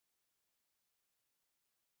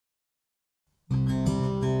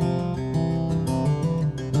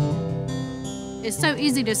It's so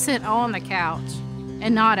easy to sit on the couch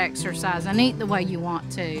and not exercise and eat the way you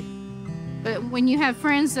want to. But when you have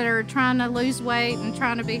friends that are trying to lose weight and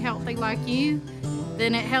trying to be healthy like you,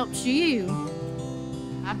 then it helps you.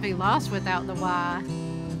 I'd be lost without the Y.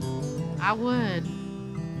 I would.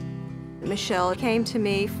 Michelle came to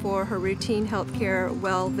me for her routine healthcare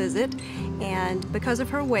well visit, and because of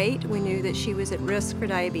her weight, we knew that she was at risk for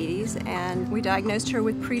diabetes, and we diagnosed her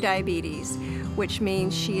with prediabetes, which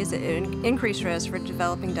means she is at increased risk for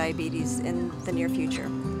developing diabetes in the near future.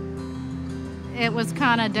 It was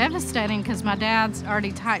kind of devastating because my dad's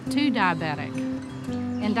already type 2 diabetic,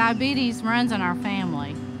 and diabetes runs in our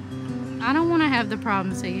family. I don't want to have the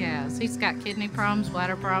problems he has. He's got kidney problems,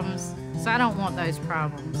 bladder problems, so I don't want those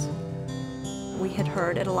problems. We had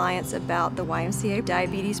heard at Alliance about the YMCA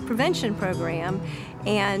Diabetes Prevention Program,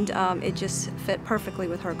 and it just fit perfectly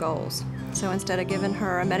with her goals. So instead of giving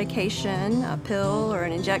her a medication, a pill, or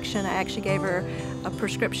an injection, I actually gave her a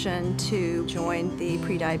prescription to join the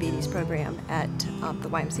prediabetes program at the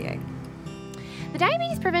YMCA. The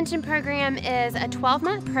Diabetes Prevention Program is a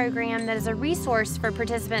 12-month program that is a resource for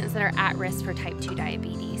participants that are at risk for type 2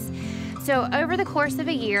 diabetes. So over the course of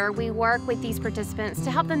a year, we work with these participants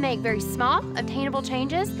to help them make very small, obtainable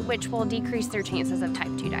changes, which will decrease their chances of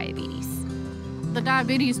type 2 diabetes. The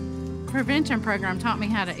Diabetes Prevention Program taught me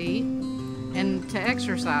how to eat and to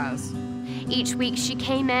exercise. Each week she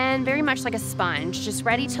came in very much like a sponge, just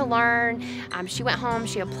ready to learn. She went home,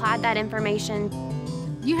 she applied that information.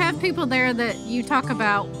 You have people there that you talk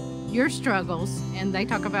about your struggles and they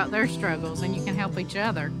talk about their struggles, and you can help each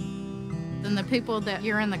other. Then the people that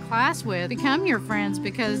you're in the class with become your friends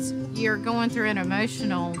because you're going through an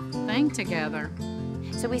emotional thing together.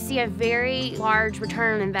 So we see a very large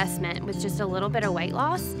return on investment with just a little bit of weight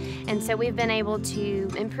loss. And so we've been able to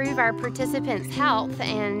improve our participants' health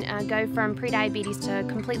and go from prediabetes to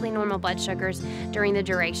completely normal blood sugars during the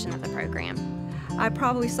duration of the program. I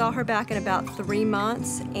probably saw her back in about 3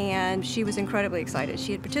 months, and she was incredibly excited.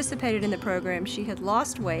 She had participated in the program, she had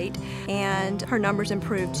lost weight, and her numbers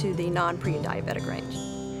improved to the non-pre-diabetic range.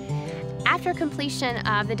 After completion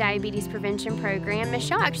of the Diabetes Prevention Program,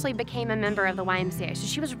 Michelle actually became a member of the YMCA, so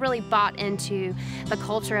she was really bought into the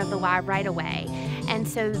culture of the Y right away. And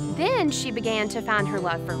so then she began to find her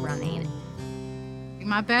love for running.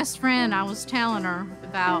 My best friend, I was telling her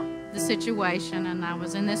about the situation, and I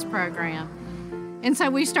was in this program. And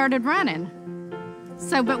so we started running.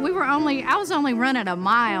 But I was only running a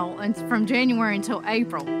mile from January until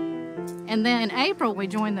April. And then in April, we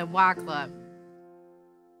joined the Y Club.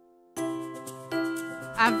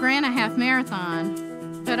 I've ran a half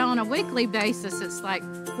marathon, but on a weekly basis, it's like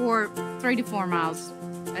 3 to 4 miles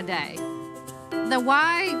a day. The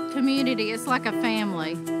Y community is like a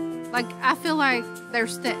family. Like, I feel like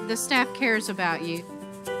the staff cares about you.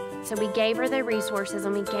 So we gave her the resources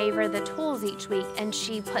and we gave her the tools each week, and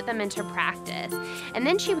she put them into practice. And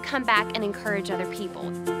then she would come back and encourage other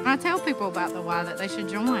people. I tell people about the Y that they should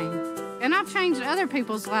join. And I've changed other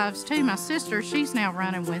people's lives too. My sister, she's now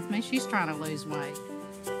running with me. She's trying to lose weight.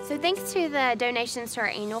 So thanks to the donations to our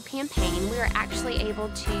annual campaign, we were actually able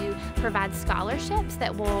to provide scholarships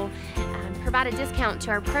that will provide a discount to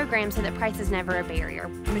our program so that price is never a barrier.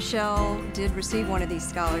 Michelle did receive one of these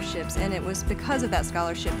scholarships, and it was because of that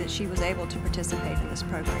scholarship that she was able to participate in this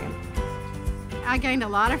program. I gained a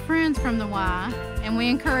lot of friends from the Y, and we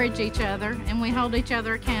encourage each other, and we hold each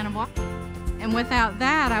other accountable. And without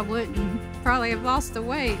that, I wouldn't probably have lost the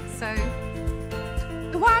weight. So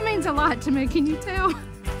the Y means a lot to me, can you tell?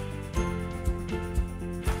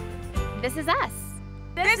 This is us.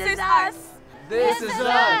 This is us. This is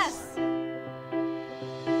us.